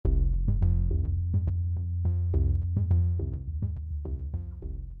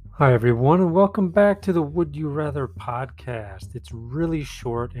Hi, everyone, and welcome back to the Would You Rather podcast. It's really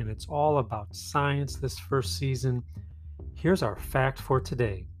short and it's all about science this first season. Here's our fact for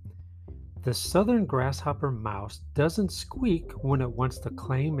today: the southern grasshopper mouse doesn't squeak when it wants to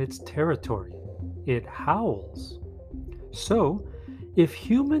claim its territory, it howls. So, if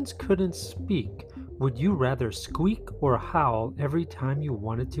humans couldn't speak, would you rather squeak or howl every time you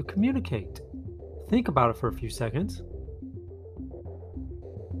wanted to communicate? Think about it for a few seconds.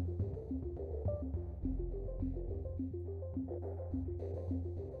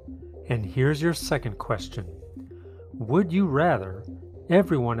 And here's your second question: would you rather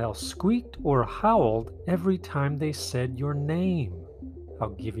everyone else squeaked or howled every time they said your name? I'll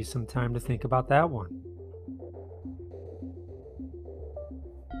give you some time to think about that one.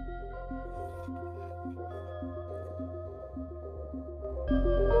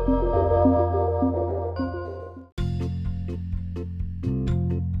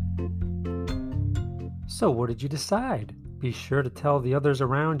 So, what did you decide? Be sure to tell the others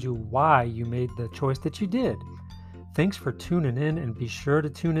around you why you made the choice that you did. Thanks for tuning in, and be sure to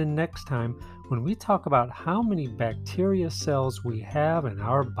tune in next time when we talk about how many bacteria cells we have in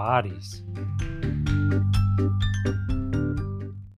our bodies.